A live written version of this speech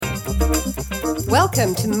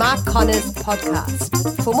Welcome to Mark Connor's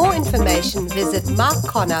podcast. For more information, visit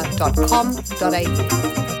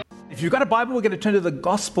markconnor.com.au. If you've got a Bible, we're going to turn to the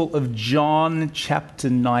Gospel of John, chapter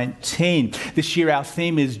 19. This year our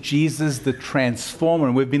theme is Jesus the Transformer,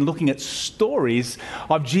 and we've been looking at stories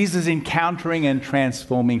of Jesus encountering and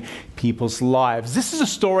transforming people's lives. This is a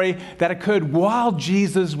story that occurred while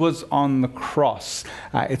Jesus was on the cross.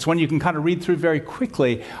 It's one you can kind of read through very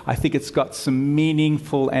quickly. I think it's got some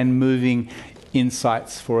meaningful and moving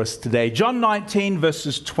insights for us today. John 19,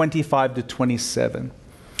 verses 25 to 27.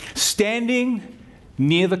 Standing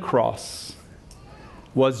near the cross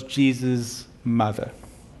was Jesus' mother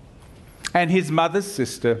and his mother's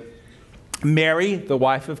sister, Mary, the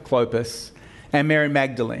wife of Clopas, and Mary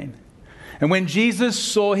Magdalene. And when Jesus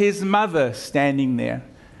saw his mother standing there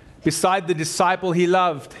beside the disciple he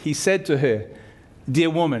loved, he said to her,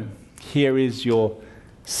 "Dear woman, here is your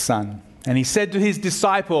son." And he said to his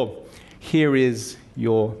disciple, "Here is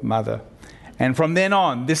your mother." And from then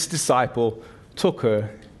on, this disciple took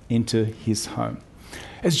her into his home.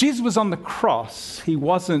 As Jesus was on the cross, he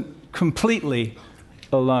wasn't completely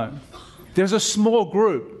alone. There's a small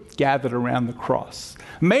group gathered around the cross.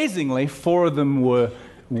 Amazingly, 4 of them were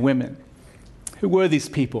women. Who were these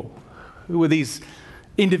people? Who were these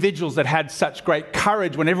individuals that had such great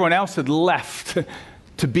courage when everyone else had left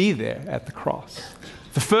to be there at the cross?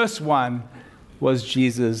 The first one was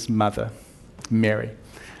Jesus' mother, Mary.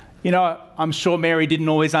 You know, I'm sure Mary didn't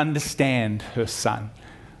always understand her son.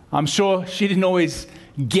 I'm sure she didn't always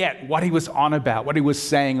get what he was on about, what he was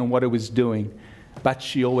saying and what he was doing, but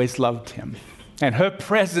she always loved him. And her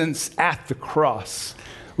presence at the cross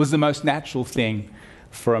was the most natural thing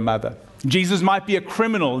for a mother. Jesus might be a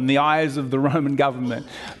criminal in the eyes of the Roman government,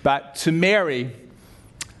 but to Mary,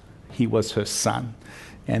 he was her son.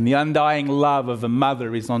 And the undying love of a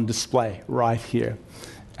mother is on display right here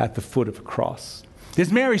at the foot of a cross.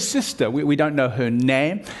 There's Mary's sister. We don't know her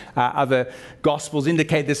name. Other Gospels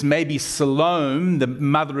indicate this may be Salome, the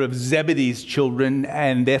mother of Zebedee's children,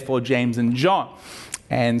 and therefore James and John.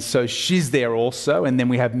 And so she's there also. And then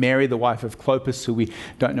we have Mary, the wife of Clopas, who we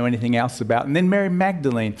don't know anything else about. And then Mary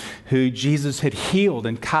Magdalene, who Jesus had healed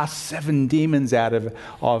and cast 7 demons out of,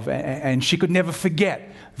 and she could never forget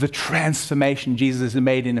the transformation Jesus had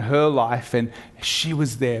made in her life. And she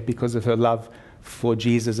was there because of her love for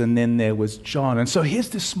Jesus. And then there was John. And so here's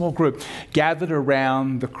this small group gathered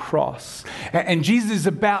around the cross. And Jesus is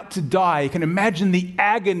about to die. You can imagine the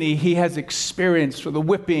agony he has experienced for the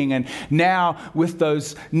whipping, and now with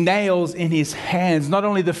those nails in his hands, not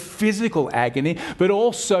only the physical agony, but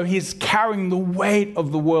also he's carrying the weight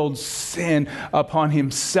of the world's sin upon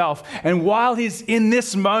himself. And while he's in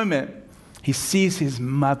this moment, he sees his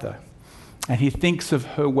mother and he thinks of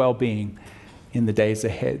her well-being in the days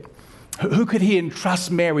ahead. Who could he entrust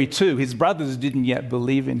Mary to? His brothers didn't yet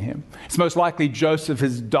believe in him. It's most likely Joseph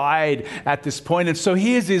has died at this point. And so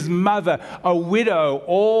here's his mother, a widow,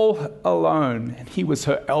 all alone. And he was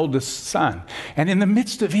her eldest son. And in the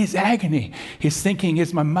midst of his agony, he's thinking,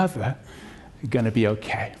 is my mother going to be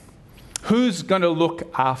okay? Who's going to look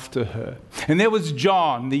after her? And there was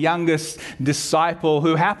John, the youngest disciple,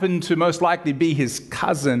 who happened to most likely be his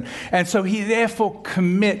cousin. And so he therefore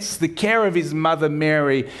commits the care of his mother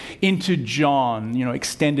Mary into John. You know,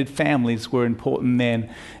 extended families were important then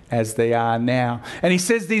as they are now. And he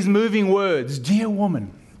says these moving words, "Dear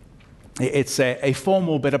woman." It's a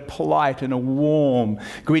formal but a polite and a warm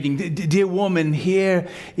greeting. "Dear woman, here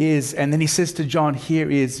is," and then he says to John,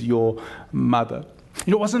 "Here is your mother."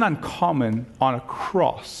 You know, it wasn't uncommon on a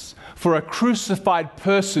cross for a crucified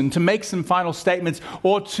person to make some final statements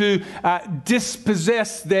or to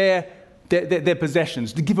dispossess their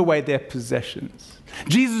possessions, to give away their possessions.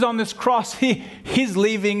 Jesus on this cross, he's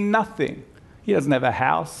leaving nothing. He doesn't have a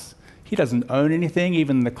house. He doesn't own anything,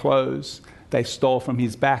 even the clothes they stole from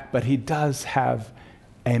his back, but he does have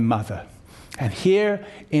a mother. And here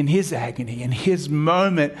in his agony, in his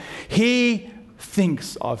moment, he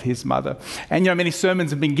thinks of his mother. And, you know, many sermons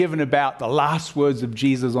have been given about the last words of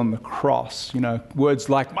Jesus on the cross. You know, words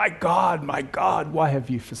like, my God, why have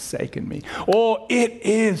you forsaken me?" Or, "It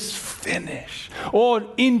is finished." Or,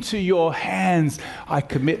 "Into your hands I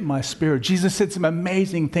commit my spirit." Jesus said some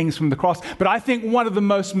amazing things from the cross. But I think one of the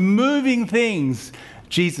most moving things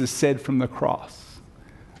Jesus said from the cross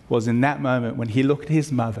was in that moment when he looked at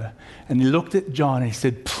his mother and he looked at John and he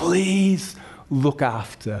said, "Please look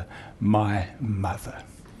after my mother."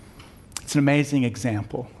 It's an amazing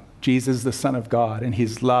example. Jesus, the Son of God, and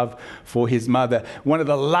his love for his mother. One of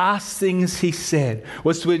the last things he said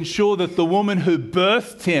was to ensure that the woman who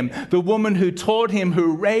birthed him, the woman who taught him,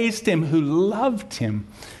 who raised him, who loved him,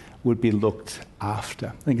 would be looked after.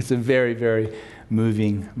 I think it's a very, very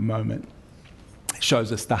moving moment. It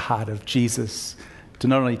shows us the heart of Jesus to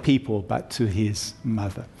not only people, but to his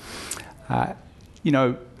mother.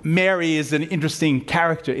 Mary is an interesting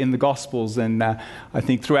character in the Gospels, and I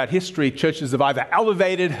think throughout history, churches have either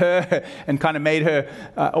elevated her and kind of made her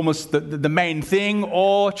almost the main thing,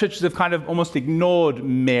 or churches have kind of almost ignored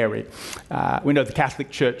Mary. We know the Catholic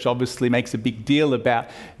Church obviously makes a big deal about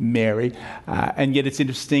Mary, and yet it's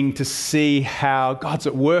interesting to see how God's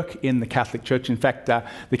at work in the Catholic Church. In fact,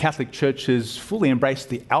 the Catholic Church has fully embraced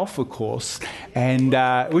the Alpha Course, and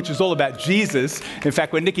which is all about Jesus. In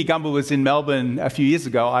fact, when Nicky Gumbel was in Melbourne a few years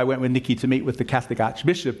ago, I went with Nicky to meet with the Catholic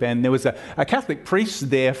Archbishop, and there was a Catholic priest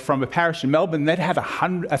there from a parish in Melbourne. They'd have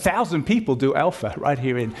 1,000 people do Alpha right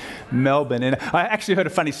here in Melbourne. And I actually heard a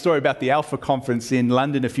funny story about the Alpha conference in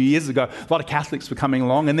London a few years ago. A lot of Catholics were coming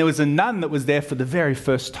along, and there was a nun that was there for the very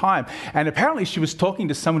first time. And apparently she was talking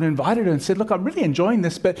to someone who invited her and said, "Look, I'm really enjoying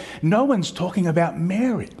this, but no one's talking about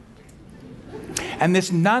Mary." And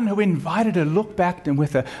this nun who invited her looked back and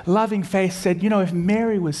with a loving face said, "If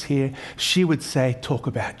Mary was here, she would say, 'Talk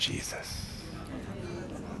about Jesus.'"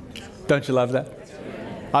 Don't you love that?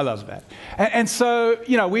 I love that. And so,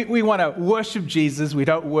 we want to worship Jesus. We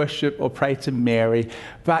don't worship or pray to Mary.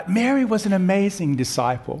 But Mary was an amazing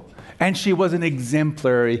disciple. And she was an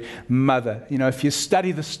exemplary mother. If you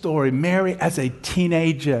study the story, Mary as a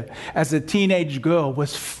teenage girl,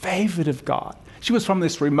 was favored of God. She was from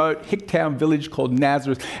this remote hick-town village called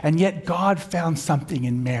Nazareth, and yet God found something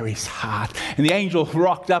in Mary's heart. And the angel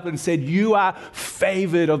rocked up and said, "You are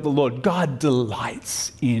favored of the Lord. God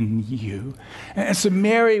delights in you." And so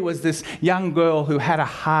Mary was this young girl who had a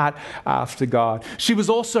heart after God. She was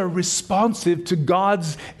also responsive to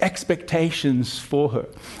God's expectations for her.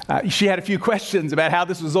 She had a few questions about how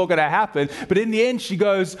this was all going to happen, but in the end she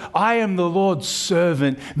goes, "I am the Lord's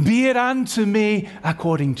servant. Be it unto me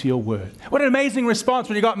according to your word." What an amazing response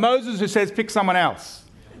when you got Moses who says, "Pick someone else."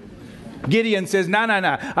 Gideon says, no.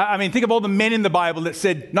 I mean, think of all the men in the Bible that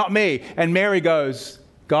said, "Not me." And Mary goes,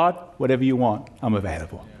 "God, whatever you want, I'm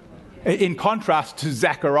available." In contrast to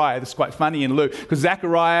Zechariah, this is quite funny in Luke, because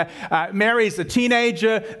Zechariah marries a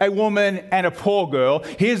teenager, a woman, and a poor girl.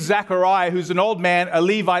 Here's Zechariah, who's an old man, a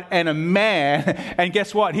Levite, and a man. And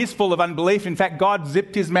guess what? He's full of unbelief. In fact, God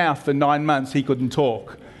zipped his mouth for 9 months. He couldn't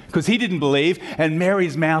talk because he didn't believe, and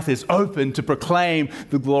Mary's mouth is open to proclaim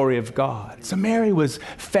the glory of God. So Mary was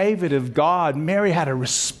favored of God. Mary had a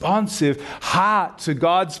responsive heart to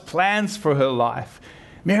God's plans for her life.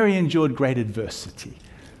 Mary endured great adversity.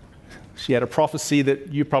 She had a prophecy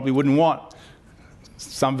that you probably wouldn't want.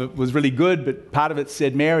 Some of it was really good, but part of it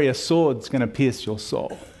said, "Mary, a sword's going to pierce your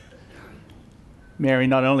soul." Mary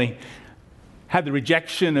not only had the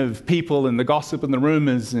rejection of people and the gossip and the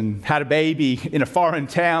rumors, and had a baby in a foreign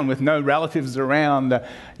town with no relatives around.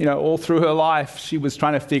 All through her life, she was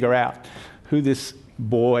trying to figure out who this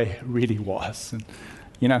boy really was. And,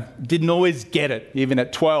 didn't always get it, even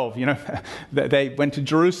at 12. They went to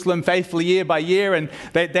Jerusalem faithfully year by year, and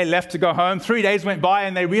they left to go home. 3 days went by,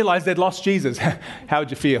 and they realized they'd lost Jesus. How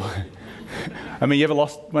would you feel? I mean, you ever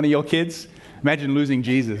lost one of your kids? Imagine losing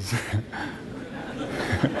Jesus.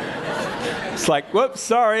 It's like, whoops,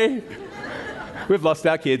 sorry. We've lost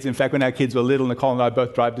our kids. In fact, when our kids were little, Nicole and I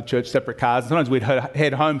both drive to church separate cars. Sometimes we'd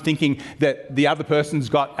head home thinking that the other person's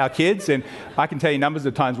got our kids. And I can tell you numbers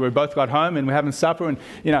of times where we both got home and we're having supper and,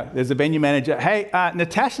 there's a venue manager. "Hey,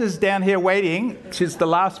 Natasha's down here waiting. She's the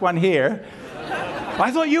last one here.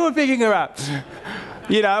 I thought you were picking her up."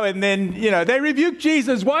 And then, they rebuke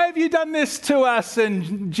Jesus. "Why have you done this to us?"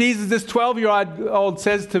 And Jesus, this 12-year-old,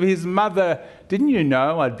 says to his mother, "Didn't you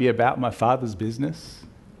know I'd be about my Father's business?"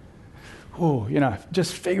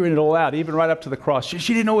 Just figuring it all out, even right up to the cross.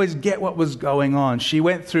 She didn't always get what was going on. She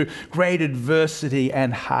went through great adversity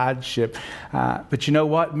and hardship. But you know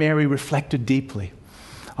what? Mary reflected deeply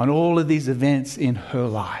on all of these events in her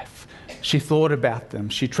life. She thought about them.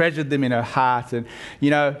 She treasured them in her heart. And,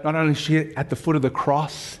 not only she at the foot of the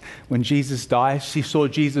cross when Jesus died, she saw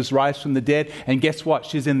Jesus rise from the dead. And guess what?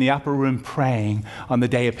 She's in the upper room praying on the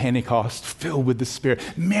day of Pentecost, filled with the Spirit.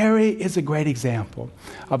 Mary is a great example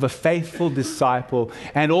of a faithful disciple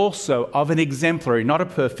and also of an exemplary, not a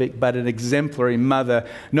perfect, but an exemplary mother.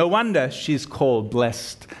 No wonder she's called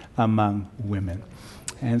blessed among women.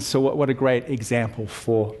 And so what a great example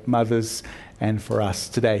for mothers and for us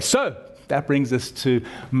today. So that brings us to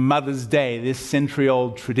Mother's Day, this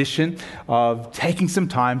century-old tradition of taking some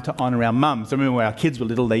time to honour our mums. I remember when our kids were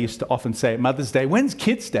little, they used to often say, "Mother's Day, when's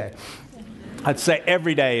Kids' Day?" I'd say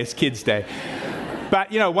every day is Kids' Day. But,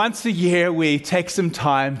 once a year we take some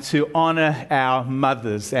time to honor our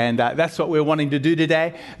mothers. And that's what we're wanting to do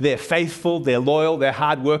today. They're faithful, they're loyal, they're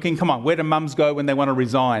hardworking. Come on, where do mums go when they want to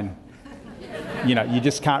resign? You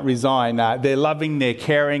just can't resign. They're loving, they're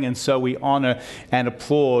caring, and so we honor and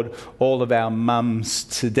applaud all of our mums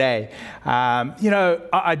today.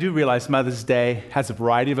 I do realize Mother's Day has a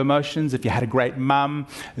variety of emotions. If you had a great mum,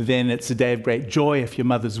 then it's a day of great joy. If your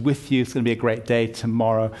mother's with you, it's going to be a great day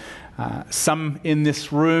tomorrow. Some in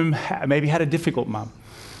this room maybe had a difficult mum.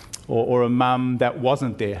 Or a mum that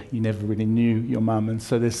wasn't there. You never really knew your mum, and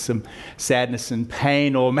so there's some sadness and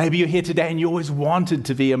pain. Or maybe you're here today and you always wanted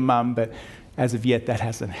to be a mum, but as of yet that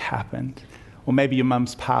hasn't happened. Or maybe your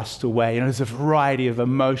mum's passed away. There's a variety of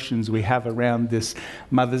emotions we have around this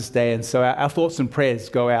Mother's Day, and so our thoughts and prayers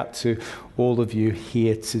go out to all of you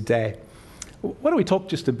here today. Why don't we talk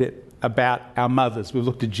just a bit about our mothers? We've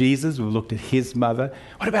looked at Jesus, we've looked at his mother.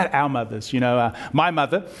 What about our mothers? My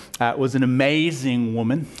mother was an amazing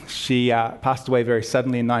woman. She passed away very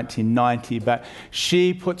suddenly in 1990, but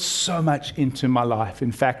she put so much into my life.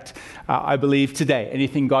 In fact, I believe today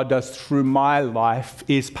anything God does through my life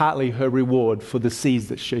is partly her reward for the seeds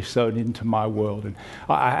that she sowed into my world. And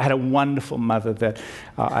I had a wonderful mother that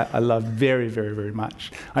I loved very, very, very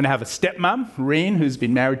much. I now have a stepmom, Reen, who's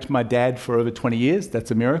been married to my dad for over 20 years. That's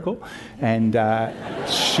a miracle. And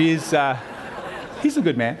he's a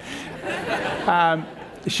good man.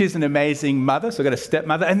 She's an amazing mother, so I got a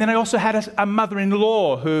stepmother. And then I also had a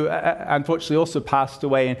mother-in-law who unfortunately also passed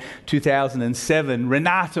away in 2007,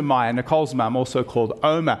 Renata Meyer, Nicole's mum, also called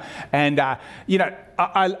Oma. And,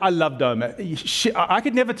 I loved Oma. I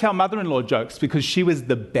could never tell mother-in-law jokes because she was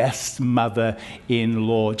the best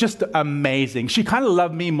mother-in-law. Just amazing. She kind of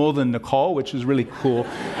loved me more than Nicole, which was really cool.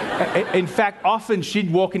 In fact, often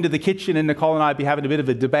she'd walk into the kitchen and Nicole and I'd be having a bit of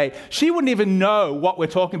a debate. She wouldn't even know what we're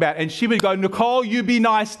talking about. And she would go, "Nicole, you be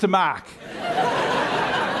nice to Mark."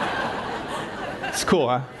 It's cool,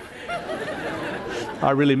 huh?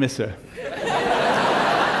 I really miss her.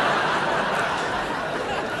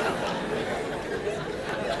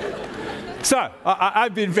 So,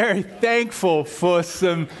 I've been very thankful for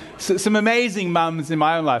some amazing mums in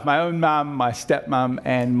my own life. My own mum, my stepmum,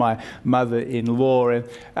 and my mother-in-law. And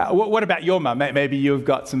what about your mum? Maybe you've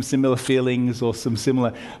got some similar feelings or some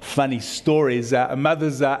similar funny stories.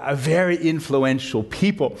 Mothers are very influential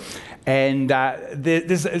people. And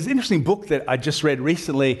there's an interesting book that I just read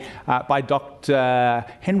recently by Dr.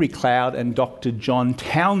 Henry Cloud and Dr. John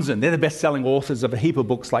Townsend. They're the best-selling authors of a heap of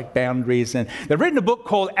books like Boundaries. And they've written a book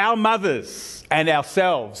called Our Mothers and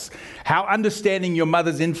Ourselves, How Understanding Your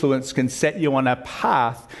Mother's Influence Can Set You on a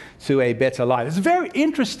Path to a Better Life. It's a very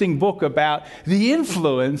interesting book about the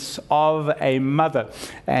influence of a mother,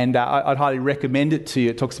 and I'd highly recommend it to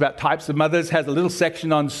you. It talks about types of mothers, has a little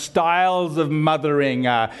section on styles of mothering.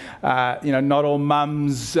 Not all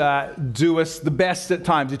mums do us the best at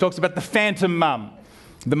times. He talks about the phantom mum,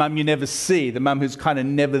 the mum you never see, the mum who's kind of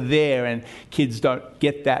never there, and kids don't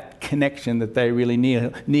get that connection that they really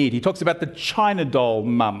need. He talks about the China doll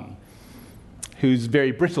mum, who's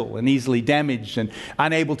very brittle and easily damaged and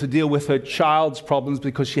unable to deal with her child's problems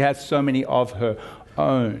because she has so many of her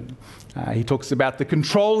own. He talks about the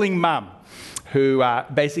controlling mum, who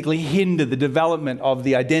basically hinder the development of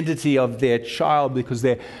the identity of their child because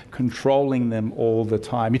they're controlling them all the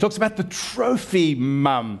time. He talks about the trophy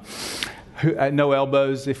mum. No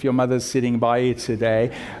elbows if your mother's sitting by you today.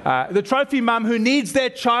 The trophy mum who needs their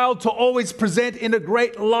child to always present in a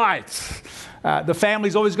great light. The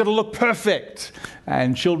family's always got to look perfect.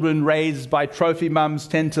 And children raised by trophy mums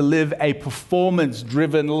tend to live a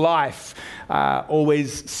performance-driven life,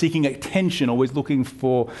 always seeking attention, always looking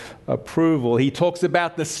for approval. He talks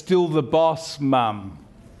about the still the boss mum.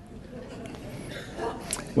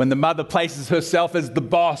 When the mother places herself as the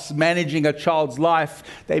boss, managing a child's life,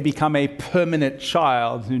 they become a permanent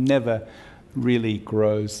child who never really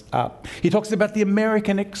grows up. He talks about the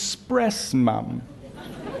American Express mum.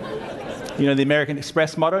 The American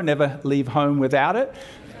Express motto, never leave home without it.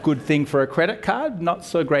 Good thing for a credit card, not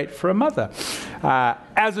so great for a mother.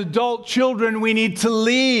 As adult children, we need to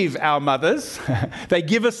leave our mothers. They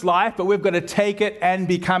give us life, but we've got to take it and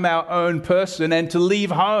become our own person. And to leave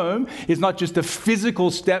home is not just a physical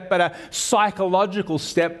step, but a psychological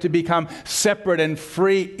step to become separate and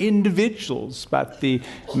free individuals. But the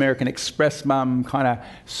American Express mum kind of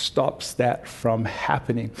stops that from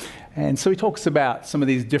happening. And so he talks about some of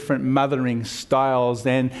these different mothering styles,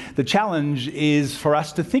 and the challenge is for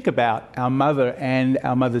us to think about our mother and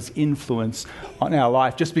our mother's influence on our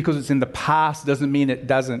life. Just because it's in the past doesn't mean it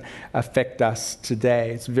doesn't affect us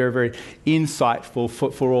today. It's very, very insightful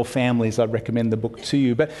for all families. I'd recommend the book to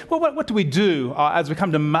you. But what do we do as we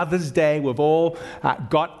come to Mother's Day? We've all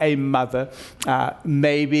got a mother.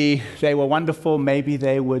 Maybe they were wonderful, maybe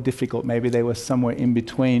they were difficult, maybe they were somewhere in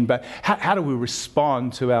between. But how do we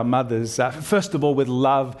respond to our mothers? First of all, with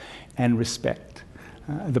love and respect.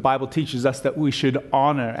 The Bible teaches us that we should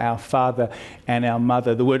honor our father and our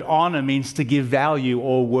mother. The word honor means to give value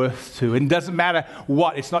or worth to. And it doesn't matter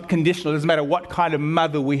what, it's not conditional, it doesn't matter what kind of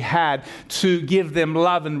mother we had, to give them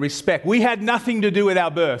love and respect. We had nothing to do with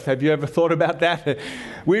our birth. Have you ever thought about that?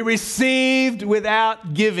 We received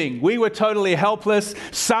without giving. We were totally helpless.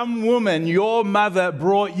 Some woman, your mother,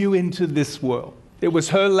 brought you into this world. It was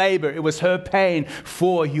her labor, it was her pain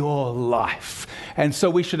for your life. And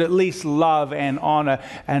so we should at least love and honor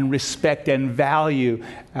and respect and value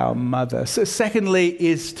our mother. So secondly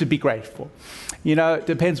is to be grateful. You know, it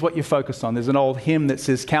depends what you focus on. There's an old hymn that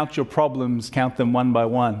says, count your problems, count them one by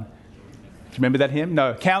one. Do you remember that hymn?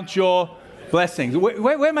 No, count your blessings.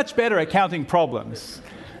 We're much better at counting problems.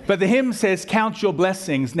 But the hymn says, count your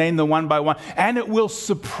blessings, name them one by one, and it will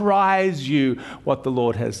surprise you what the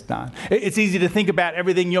Lord has done. It's easy to think about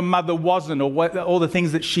everything your mother wasn't or all the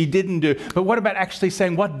things that she didn't do. But what about actually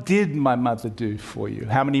saying, what did my mother do for you?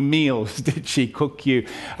 How many meals did she cook you?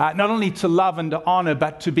 Not only to love and to honor,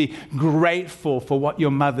 but to be grateful for what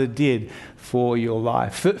your mother did for your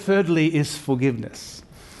life. Thirdly is forgiveness.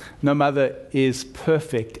 No mother is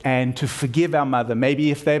perfect, and to forgive our mother,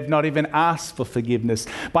 maybe if they've not even asked for forgiveness.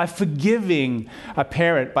 By forgiving a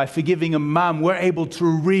parent, by forgiving a mum, we're able to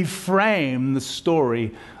reframe the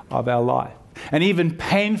story of our life. And even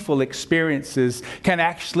painful experiences can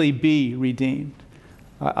actually be redeemed.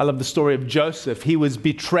 I love the story of Joseph. He was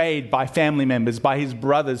betrayed by family members, by his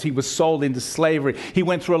brothers. He was sold into slavery. He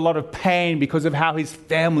went through a lot of pain because of how his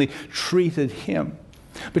family treated him.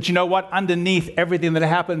 But you know what? Underneath everything that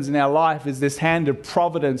happens in our life is this hand of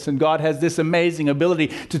providence, and God has this amazing ability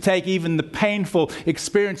to take even the painful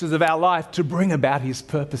experiences of our life to bring about his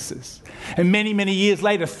purposes. And many, many years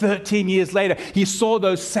later, 13 years later, he saw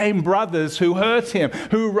those same brothers who hurt him,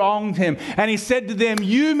 who wronged him, and he said to them,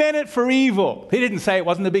 you meant it for evil. He didn't say it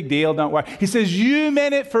wasn't a big deal, don't worry. He says, you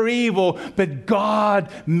meant it for evil, but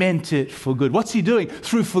God meant it for good. What's he doing?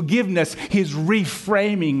 Through forgiveness, he's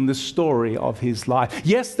reframing the story of his life.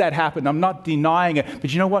 Yes, that happened. I'm not denying it.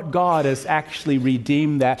 But you know what? God has actually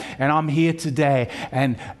redeemed that. And I'm here today.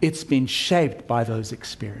 And it's been shaped by those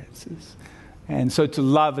experiences. And so to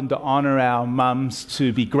love and to honor our mums,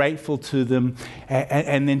 to be grateful to them,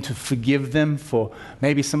 and then to forgive them for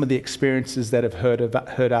maybe some of the experiences that have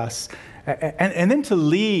hurt us. And then to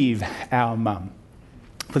leave our mum.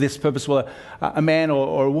 For this purpose, will a man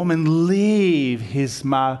or a woman leave his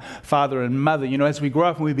father and mother? You know, as we grow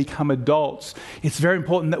up and we become adults, it's very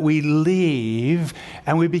important that we leave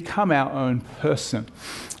and we become our own person.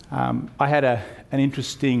 I had an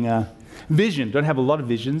interesting vision. Don't have a lot of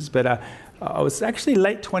visions, but I was actually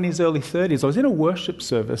late 20s, early 30s. I was in a worship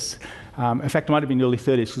service. In fact, it might have been early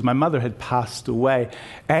 30s because my mother had passed away.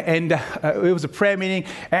 And it was a prayer meeting.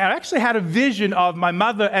 And I actually had a vision of my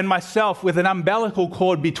mother and myself with an umbilical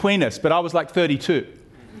cord between us, but I was like 32.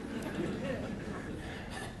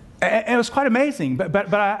 And it was quite amazing.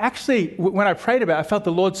 But I actually, when I prayed about it, I felt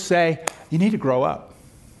the Lord say, you need to grow up.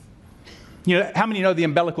 You know, how many know the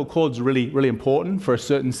umbilical cord's really, really important for a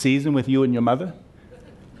certain season with you and your mother?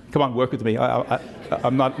 Come on, work with me.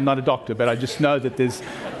 I'm not a doctor, but I just know that there's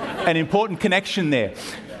an important connection there.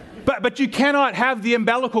 But you cannot have the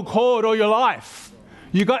umbilical cord all your life.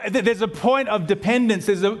 There's a point of dependence,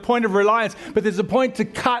 there's a point of reliance, but there's a point to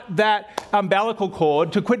cut that umbilical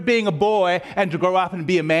cord, to quit being a boy and to grow up and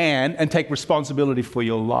be a man and take responsibility for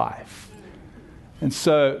your life. And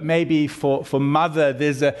so maybe for mother,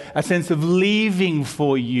 there's a sense of leaving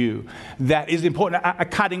for you that is important, a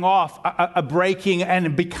cutting off, a breaking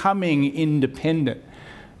and becoming independent.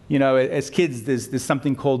 You know, as kids, there's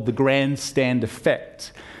something called the grandstand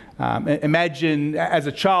effect. Imagine as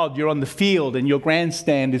a child, you're on the field and your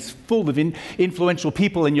grandstand is full of influential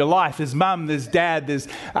people in your life. There's mum, there's dad, there's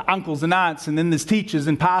uncles and aunts, and then there's teachers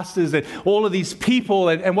and pastors and all of these people.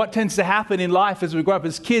 And what tends to happen in life as we grow up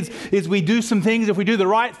as kids is we do some things. If we do the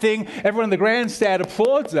right thing, everyone in the grandstand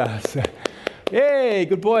applauds us. Hey,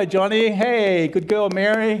 good boy, Johnny. Hey, good girl,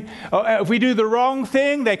 Mary. If we do the wrong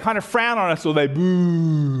thing, they kind of frown on us or they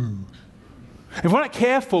boo. If we're not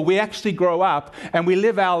careful, we actually grow up and we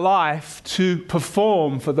live our life to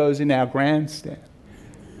perform for those in our grandstand.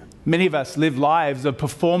 Many of us live lives of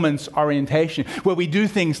performance orientation, where we do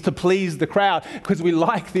things to please the crowd because we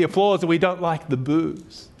like the applause and we don't like the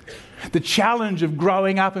boos. The challenge of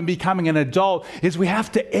growing up and becoming an adult is we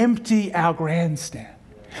have to empty our grandstand.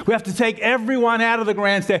 We have to take everyone out of the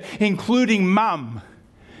grandstand, including mum.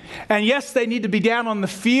 And yes, they need to be down on the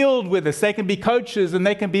field with us. They can be coaches and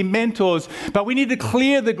they can be mentors. But we need to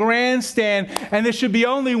clear the grandstand, and there should be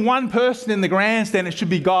only one person in the grandstand. It should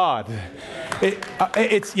be God.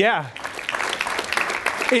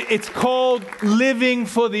 It's called living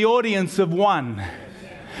for the audience of one.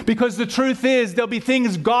 Because the truth is, there'll be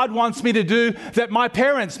things God wants me to do that my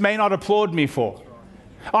parents may not applaud me for.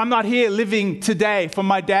 I'm not here living today for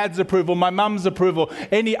my dad's approval, my mum's approval,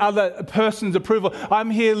 any other person's approval.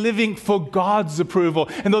 I'm here living for God's approval.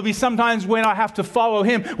 And there'll be sometimes when I have to follow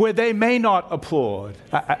Him where they may not applaud.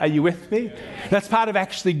 Are you with me? That's part of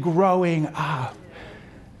actually growing up.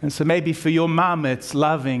 And so maybe for your mum, it's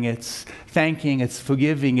loving, it's thanking, it's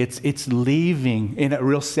forgiving, it's leaving in a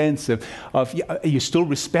real sense of you still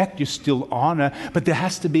respect, you still honor, but there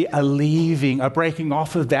has to be a leaving, a breaking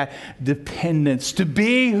off of that dependence to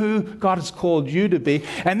be who God has called you to be,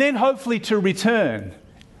 and then hopefully to return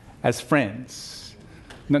as friends.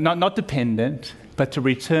 Not dependent, but to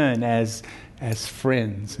return as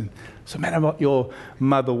friends. And so no matter what your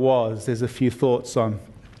mother was, there's a few thoughts on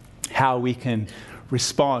how we can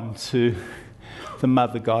respond to the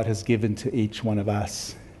mother God has given to each one of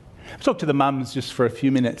us. I'll talk to the mums just for a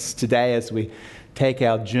few minutes today as we take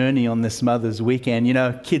our journey on this Mother's Weekend. You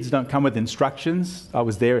know, kids don't come with instructions. I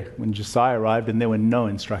was there when Josiah arrived and there were no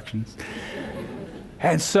instructions.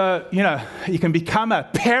 And so, you know, you can become a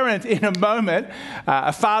parent in a moment,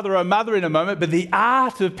 a father or a mother in a moment, but the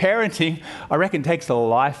art of parenting, I reckon, takes a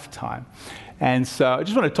lifetime. And so I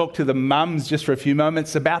just want to talk to the mums just for a few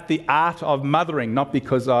moments about the art of mothering, not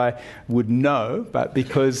because I would know, but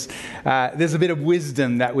because there's a bit of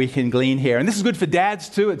wisdom that we can glean here. And this is good for dads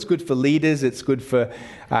too. It's good for leaders. It's good for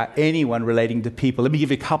anyone relating to people. Let me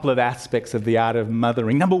give you a couple of aspects of the art of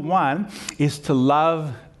mothering. Number one is to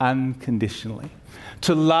love unconditionally.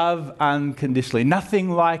 To love unconditionally. Nothing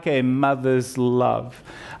like a mother's love.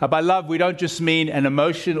 By love, we don't just mean an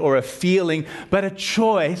emotion or a feeling, but a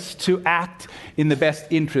choice to act in the best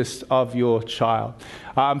interest of your child.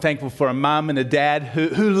 I'm thankful for a mum and a dad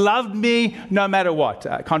who loved me no matter what.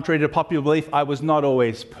 Contrary to popular belief, I was not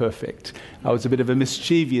always perfect. I was a bit of a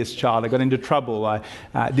mischievous child. I got into trouble.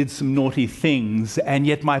 I did some naughty things. And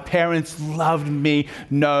yet my parents loved me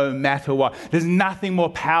no matter what. There's nothing more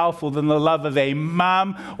powerful than the love of a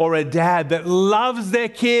mum or a dad that loves their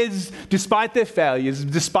kids despite their failures,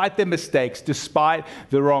 despite their mistakes, despite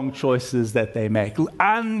the wrong choices that they make.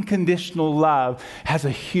 Unconditional love has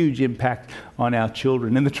a huge impact on our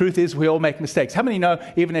children. And the truth is, we all make mistakes. How many know,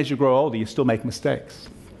 even as you grow older, you still make mistakes?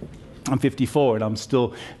 I'm 54 and I'm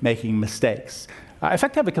still making mistakes. In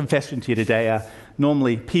fact, I have a confession to you today.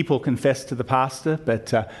 Normally, people confess to the pastor,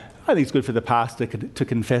 but I think it's good for the pastor to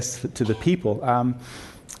confess to the people.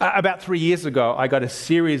 About 3 years ago, I got a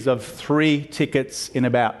series of 3 tickets in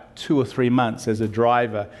about 2 or 3 months as a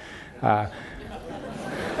driver.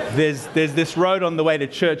 There's this road on the way to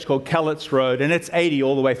church called Calitz Road, and it's 80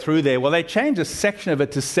 all the way through there. Well, they changed a section of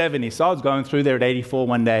it to 70, so I was going through there at 84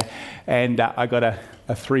 one day, and I got a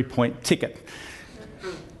 3-point ticket.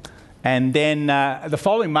 And then the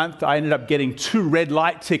following month, I ended up getting 2 red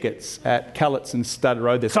light tickets at Calitz and Stud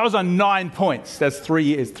Road there. So I was on 9 points. That's 3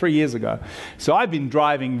 years ago. So I've been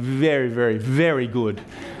driving very, very, very good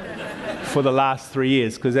for the last 3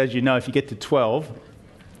 years, because as you know, if you get to 12,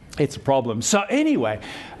 it's a problem. So anyway,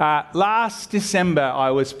 last December,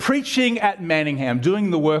 I was preaching at Manningham,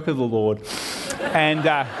 doing the work of the Lord. And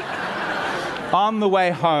on the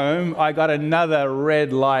way home, I got another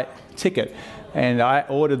red light ticket. And I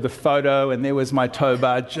ordered the photo, and there was my tow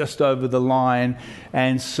bar just over the line.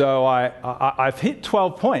 And so I've hit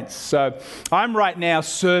 12 points. So I'm right now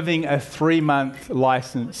serving a 3-month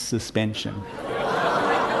license suspension.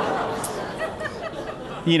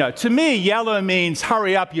 You know, to me, yellow means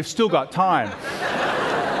hurry up, you've still got time.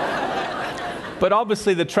 But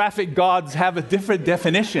obviously the traffic gods have a different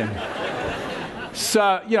definition.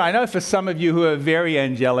 So, you know, I know for some of you who are very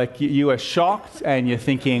angelic, you are shocked and you're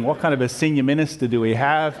thinking, what kind of a senior minister do we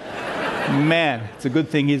have? Man, it's a good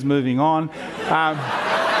thing he's moving on.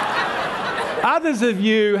 Others of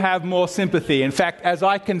you have more sympathy. In fact, as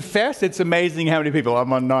I confess, it's amazing how many people,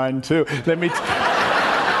 I'm on 9 too. Let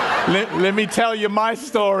me tell you my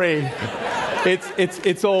story.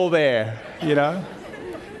 It's all there, you know.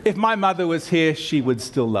 If my mother was here, she would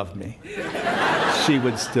still love me. She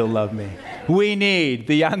would still love me. We need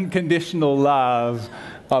the unconditional love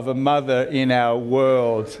of a mother in our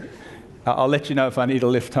world. I'll let you know if I need a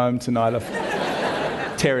lift home tonight.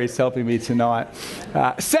 Terry's helping me tonight.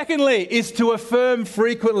 Secondly, is to affirm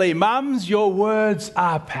frequently. Mums, your words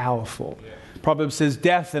are powerful. Proverbs says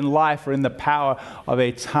death and life are in the power of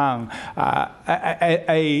a tongue.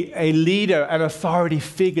 A leader, an authority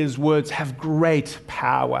figure's words have great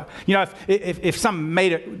power. You know, if some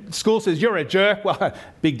mate at school says you're a jerk, well,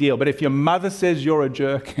 big deal. But if your mother says you're a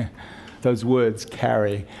jerk, those words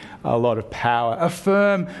carry a lot of power.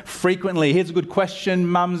 Affirm frequently. Here's a good question,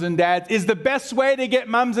 mums and dads. Is the best way to get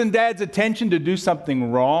mums and dads' attention to do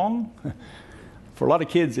something wrong? For a lot of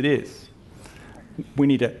kids, it is. We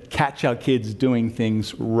need to catch our kids doing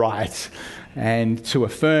things right and to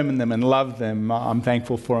affirm in them and love them. I'm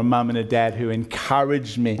thankful for a mum and a dad who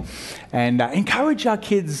encouraged me and encourage our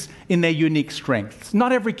kids in their unique strengths.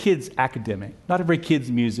 Not every kid's academic. Not every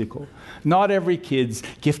kid's musical. Not every kid's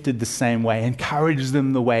gifted the same way. Encourage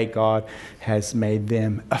them the way God has made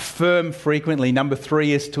them. Affirm frequently. Number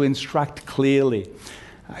 3 is to instruct clearly.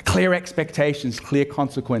 Clear expectations, clear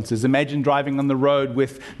consequences. Imagine driving on the road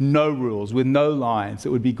with no rules, with no lines. It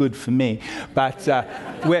would be good for me. But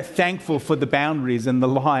we're thankful for the boundaries and the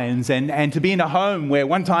lines. And to be in a home where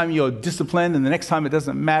one time you're disciplined and the next time it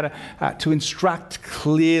doesn't matter. To instruct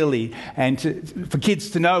clearly and for kids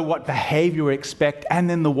to know what behavior we expect and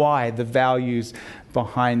then the why, the values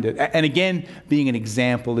behind it. And again, being an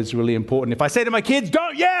example is really important. If I say to my kids,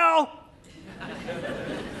 don't yell!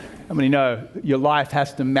 How many know your life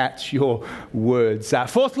has to match your words?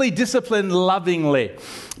 Fourthly, discipline lovingly.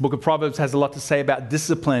 The book of Proverbs has a lot to say about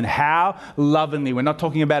discipline. How lovingly. We're not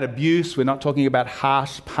talking about abuse. We're not talking about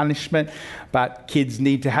harsh punishment. But kids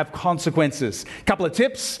need to have consequences. A couple of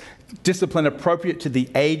tips. Discipline appropriate to the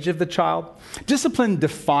age of the child. Discipline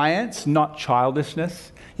defiance, not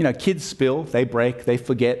childishness. You know, kids spill, they break, they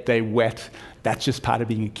forget, they wet. That's just part of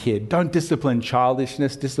being a kid. Don't discipline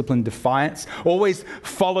childishness, discipline defiance. Always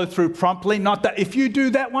follow through promptly, not that if you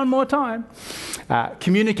do that one more time.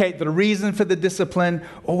 Communicate the reason for the discipline.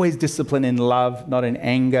 Always discipline in love, not in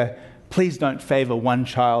anger. Please don't favor one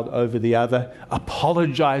child over the other.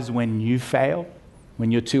 Apologize when you fail,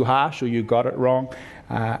 when you're too harsh or you got it wrong.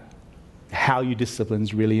 How you discipline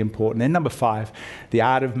is really important. And number 5, the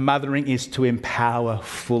art of mothering is to empower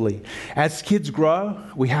fully. As kids grow,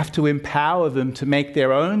 we have to empower them to make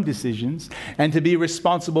their own decisions and to be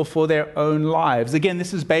responsible for their own lives. Again,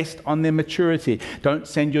 this is based on their maturity. Don't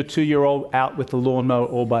send your 2-year-old out with the lawnmower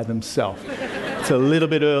all by themselves. It's a little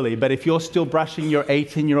bit early, but if you're still brushing your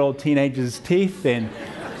 18-year-old teenager's teeth, then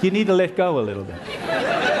you need to let go a little bit.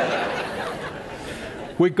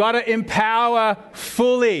 We've got to empower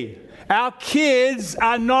fully. Our kids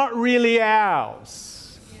are not really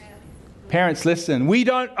ours. Parents, listen. We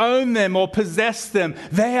don't own them or possess them.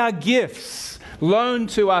 They are gifts loaned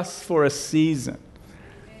to us for a season.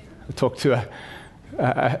 I talked to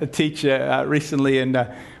a teacher recently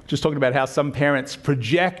and just talking about how some parents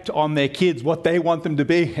project on their kids what they want them to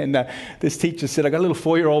be. And this teacher said, I got a little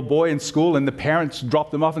 4-year-old boy in school and the parents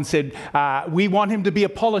dropped him off and said, we want him to be a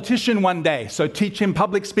politician one day, so teach him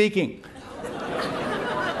public speaking.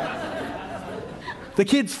 The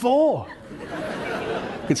kid's 4.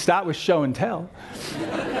 Could start with show and tell.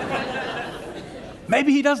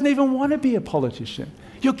 Maybe he doesn't even want to be a politician.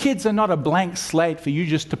 Your kids are not a blank slate for you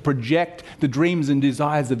just to project the dreams and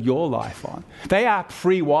desires of your life on. They are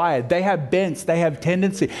pre-wired. They have bents. They have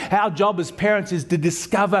tendency. Our job as parents is to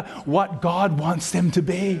discover what God wants them to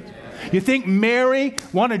be. You think Mary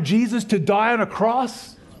wanted Jesus to die on a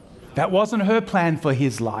cross? That wasn't her plan for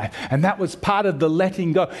his life. And that was part of the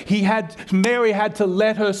letting go. Mary had to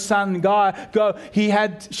let her son go. She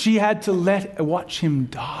had to watch him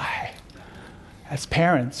die. As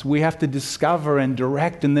parents, we have to discover and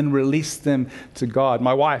direct and then release them to God.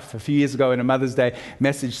 My wife, a few years ago in a Mother's Day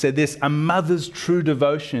message, said this: a mother's true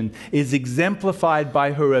devotion is exemplified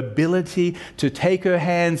by her ability to take her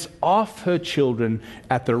hands off her children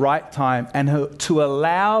at the right time and to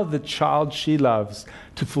allow the child she loves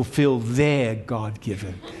to fulfill their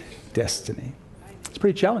God-given destiny. It's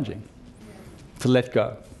pretty challenging to let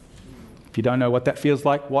go. If you don't know what that feels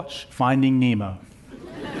like, watch Finding Nemo.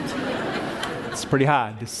 It's pretty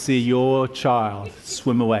hard to see your child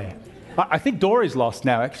swim away. I think Dory's lost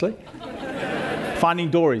now, actually. Finding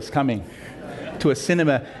Dory's coming to a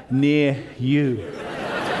cinema near you.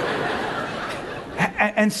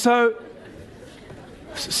 And so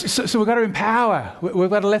we've got to empower. We've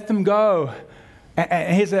got to let them go.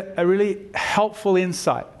 And here's a really helpful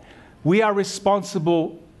insight. We are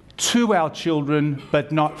responsible to our children,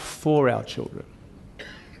 but not for our children.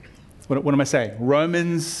 What am I saying?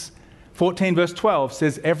 Romans 14 verse 12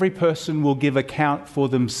 says, every person will give account for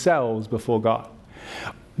themselves before God.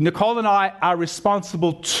 Nicole and I are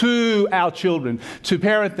responsible to our children, to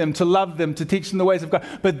parent them, to love them, to teach them the ways of God.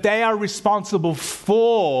 But they are responsible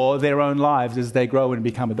for their own lives as they grow and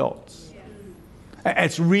become adults.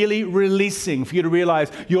 It's really releasing for you to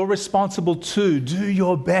realize you're responsible to do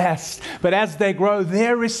your best. But as they grow,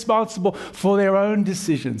 they're responsible for their own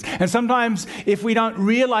decisions. And sometimes if we don't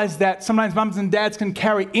realize that, sometimes mums and dads can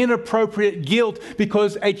carry inappropriate guilt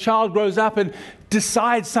because a child grows up and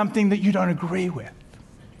decides something that you don't agree with.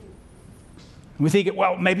 We think,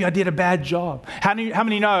 well, maybe I did a bad job. How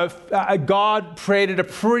many know God created a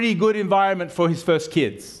pretty good environment for his first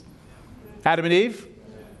kids? Adam and Eve?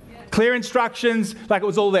 Clear instructions, like it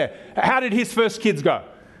was all there. How did his first kids go?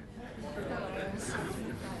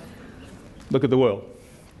 Look at the world.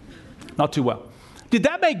 Not too well. Did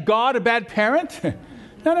that make God a bad parent?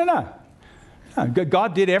 No.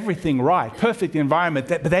 God did everything right, perfect environment,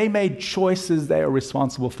 but they made choices they are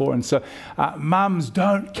responsible for. And so mums,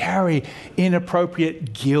 don't carry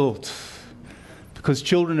inappropriate guilt because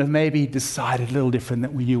children have maybe decided a little different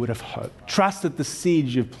than you would have hoped. Trust that the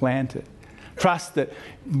seeds you've planted, trust that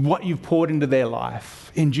what you've poured into their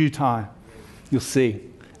life, in due time, you'll see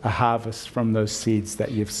a harvest from those seeds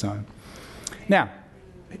that you've sown. Now,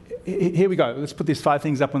 here we go. Let's put these 5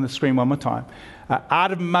 things up on the screen one more time.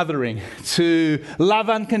 Art of mothering: to love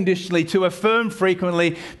unconditionally, to affirm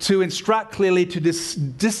frequently, to instruct clearly, to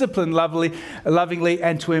discipline lovingly,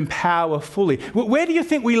 and to empower fully. Where do you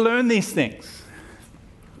think we learn these things?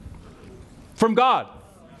 From God.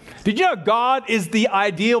 Did you know God is the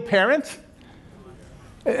ideal parent?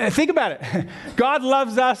 Think about it. God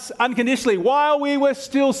loves us unconditionally while we were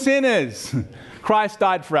still sinners. Christ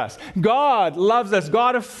died for us. God loves us.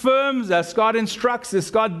 God affirms us. God instructs us.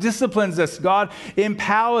 God disciplines us. God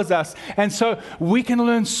empowers us. And so we can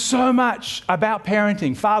learn so much about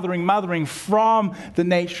parenting, fathering, mothering from the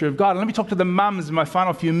nature of God. And let me talk to the mums in my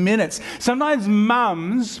final few minutes. Sometimes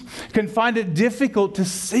mums can find it difficult to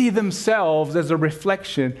see themselves as a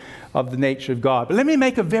reflection of the nature of God. But let me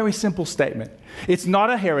make a very simple statement. It's not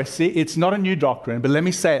a heresy. It's not a new doctrine. But let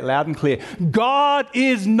me say it loud and clear. God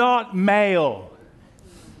is not male.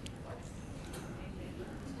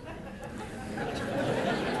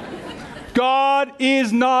 God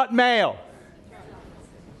is not male.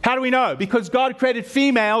 How do we know? Because God created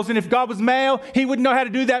females, and if God was male, he wouldn't know how to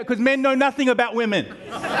do that because men know nothing about women.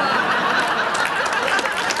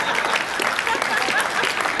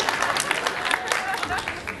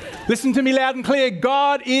 Listen to me loud and clear.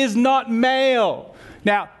 God is not male.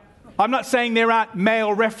 Now, I'm not saying there aren't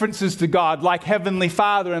male references to God, like Heavenly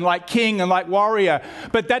Father and like King and like Warrior,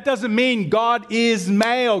 but that doesn't mean God is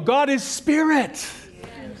male. God is spirit.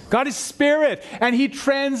 God is spirit, and he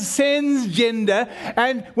transcends gender.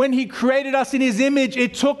 And when he created us in his image,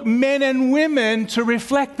 it took men and women to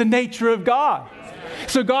reflect the nature of God.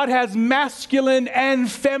 So God has masculine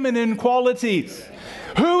and feminine qualities.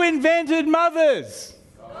 Who invented mothers?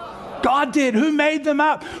 God did. Who made them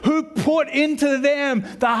up? Who put into them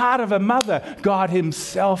the heart of a mother? God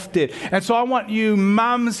himself did. And so I want you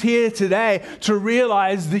mums here today to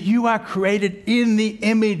realize that you are created in the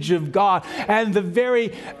image of God. And the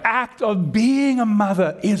very act of being a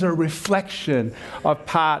mother is a reflection of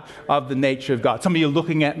part of the nature of God. Some of you are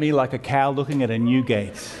looking at me like a cow looking at a new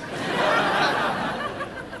gate.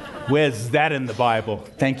 Where's that in the Bible?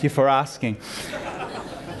 Thank you for asking.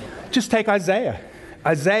 Just take Isaiah.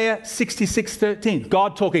 Isaiah 66:13,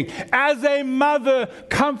 God talking, as a mother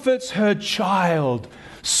comforts her child,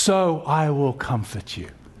 so I will comfort you.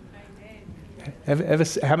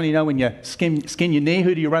 How many know when you skin your knee,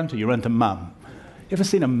 who do you run to? You run to mum. You ever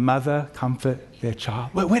seen a mother comfort their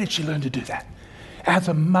child? Where did she learn to do that? As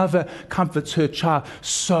a mother comforts her child,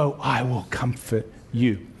 so I will comfort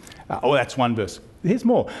you. That's one verse. Here's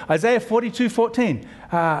more. Isaiah 42:14.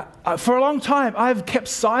 For a long time, I've kept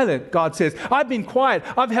silent, God says. I've been quiet.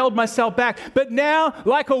 I've held myself back. But now,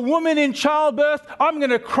 like a woman in childbirth, I'm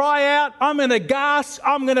going to cry out. I'm going to gasp.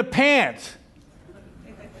 I'm going to pant.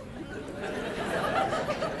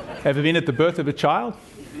 Ever been at the birth of a child?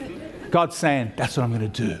 God's saying, that's what I'm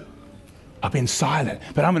going to do. I've been silent,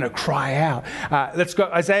 but I'm going to cry out. Let's go.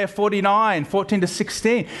 Isaiah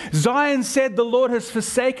 49:14-16. Zion said, the Lord has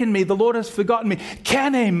forsaken me. The Lord has forgotten me.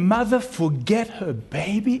 Can a mother forget her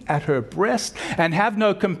baby at her breast and have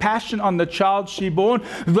no compassion on the child she born?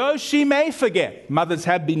 Though she may forget, mothers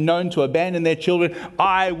have been known to abandon their children.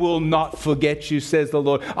 I will not forget you, says the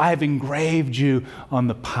Lord. I have engraved you on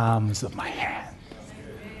the palms of my hand.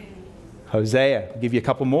 Hosea, I'll give you a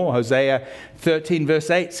couple more. Hosea 13 verse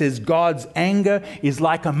 8 says, God's anger is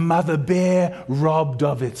like a mother bear robbed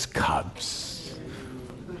of its cubs.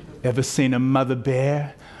 Ever seen a mother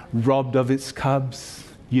bear robbed of its cubs?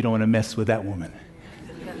 You don't want to mess with that woman.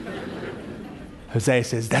 Hosea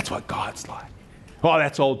says, that's what God's like. Oh,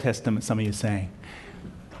 that's Old Testament, some of you are saying.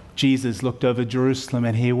 Jesus looked over Jerusalem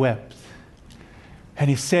and he wept. And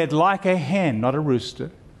he said, like a hen, not a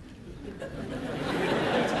rooster,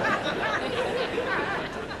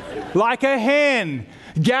 like a hen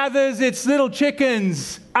gathers its little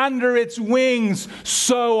chickens under its wings,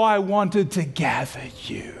 so I wanted to gather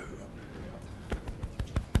you.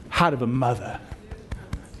 Heart of a mother.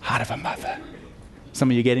 Heart of a mother. Some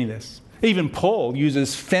of you are getting this. Even Paul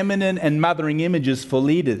uses feminine and mothering images for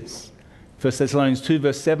leaders. 1 Thessalonians 2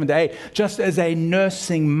 verse 7 to 8. Just as a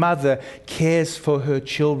nursing mother cares for her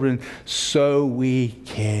children, so we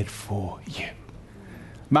cared for you.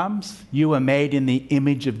 Mums, you were made in the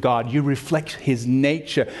image of God. You reflect His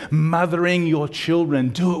nature. Mothering your children,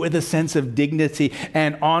 do it with a sense of dignity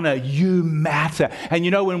and honor. You matter. And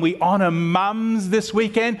you know, when we honor mums this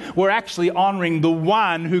weekend, we're actually honoring the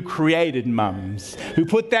one who created mums, who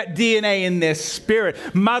put that DNA in their spirit.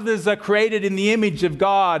 Mothers are created in the image of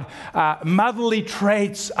God. Motherly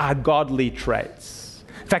traits are godly traits.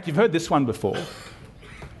 In fact, you've heard this one before.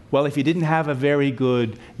 Well, if you didn't have a very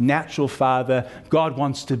good natural father, God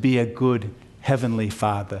wants to be a good heavenly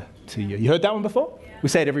father to you. You heard that one before? Yeah. We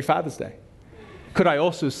say it every Father's Day. Could I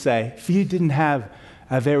also say, if you didn't have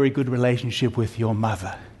a very good relationship with your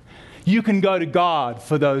mother, you can go to God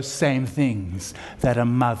for those same things that a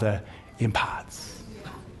mother imparts.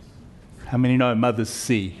 How many know mothers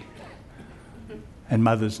see and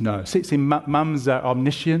mothers know? See, mums are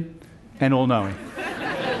omniscient and all-knowing.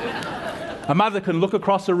 A mother can look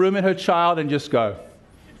across a room at her child and just go,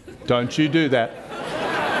 don't you do that.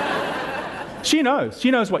 She knows.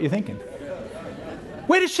 She knows what you're thinking.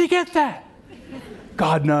 Where did she get that?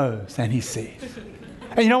 God knows and He sees.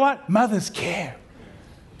 And you know what? Mothers care.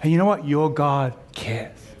 And you know what? Your God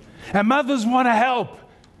cares. And mothers want to help.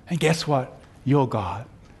 And guess what? Your God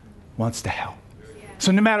wants to help.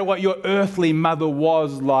 So no matter what your earthly mother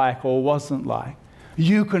was like or wasn't like,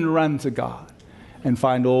 you can run to God and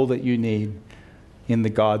find all that you need in the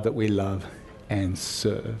God that we love and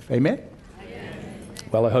serve. Amen? Amen?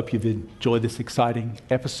 Well, I hope you've enjoyed this exciting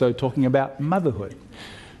episode talking about motherhood.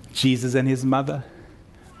 Jesus and His mother,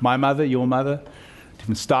 my mother, your mother,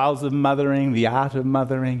 different styles of mothering, the art of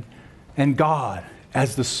mothering, and God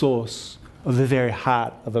as the source of the very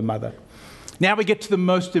heart of a mother. Now we get to the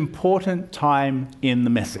most important time in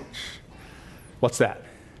the message. What's that?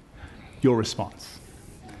 Your response.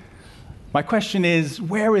 My question is,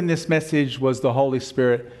 where in this message was the Holy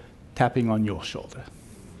Spirit tapping on your shoulder?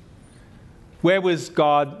 Where was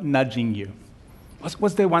God nudging you?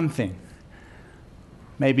 Was there one thing?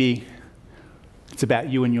 Maybe it's about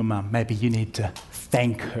you and your mum. Maybe you need to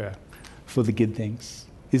thank her for the good things.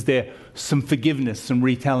 Is there some forgiveness, some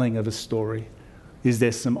retelling of a story? Is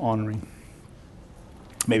there some honoring?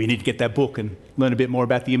 Maybe you need to get that book and learn a bit more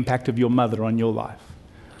about the impact of your mother on your life.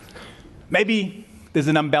 Maybe there's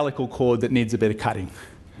an umbilical cord that needs a bit of cutting.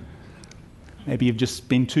 Maybe you've just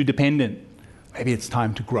been too dependent. Maybe it's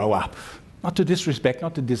time to grow up. Not to disrespect,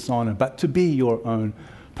 not to dishonor, but to be your own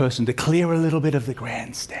person, to clear a little bit of the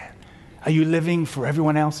grandstand. Are you living for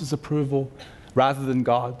everyone else's approval rather than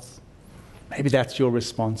God's? Maybe that's your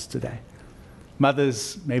response today.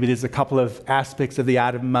 Mothers, maybe there's a couple of aspects of the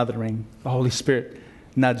art of mothering the Holy Spirit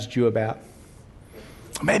nudged you about.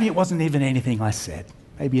 Maybe it wasn't even anything I said.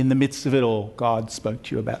 Maybe in the midst of it all, God spoke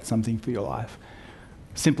to you about something for your life.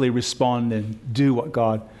 Simply respond and do what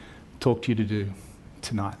God talked to you to do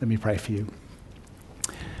tonight. Let me pray for you.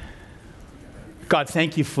 God,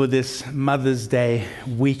 thank you for this Mother's Day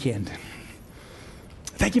weekend.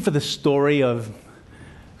 Thank you for the story of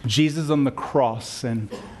Jesus on the cross and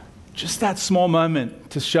just that small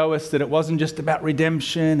moment to show us that it wasn't just about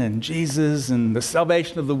redemption and Jesus and the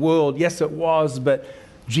salvation of the world. Yes, it was, but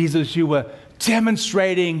Jesus, you were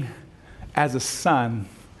demonstrating as a son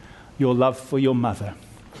your love for your mother.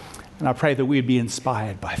 And I pray that we'd be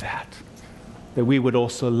inspired by that we would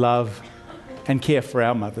also love and care for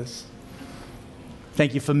our mothers.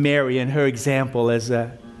 Thank you for Mary and her example as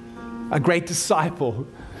a great disciple.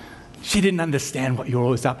 She didn't understand what you were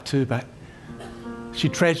always up to, but she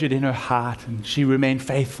treasured in her heart and she remained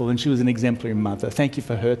faithful and she was an exemplary mother. Thank you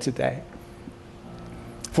for her today.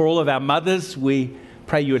 For all of our mothers, we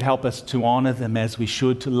pray you would help us to honor them as we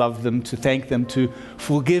should, to love them, to thank them, to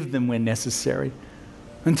forgive them when necessary,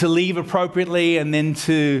 and to leave appropriately and then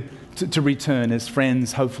to return as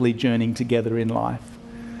friends, hopefully journeying together in life.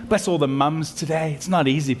 Bless all the mums today. It's not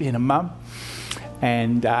easy being a mum.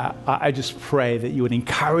 And I just pray that you would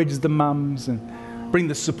encourage the mums and bring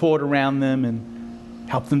the support around them and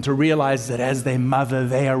help them to realize that as their mother,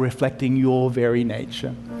 they are reflecting your very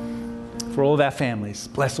nature. For all of our families,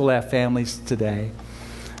 bless all our families today.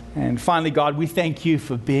 And finally, God, we thank you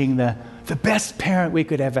for being the best parent we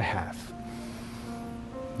could ever have.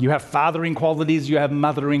 You have fathering qualities, you have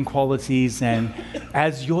mothering qualities, and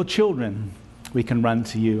as your children, we can run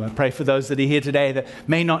to you. I pray for those that are here today that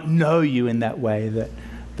may not know you in that way, that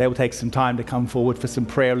they will take some time to come forward for some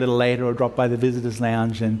prayer a little later or drop by the visitors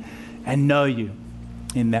lounge and know you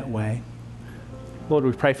in that way. Lord,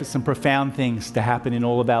 we pray for some profound things to happen in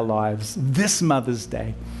all of our lives this Mother's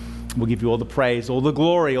Day. We'll give you all the praise, all the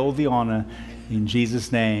glory, all the honor in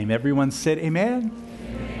Jesus' name. Everyone said amen?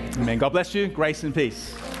 Amen. Amen. God bless you. Grace and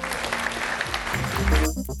peace.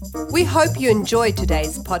 We hope you enjoyed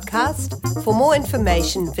today's podcast. For more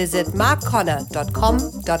information, visit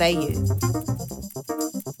markconnor.com.au.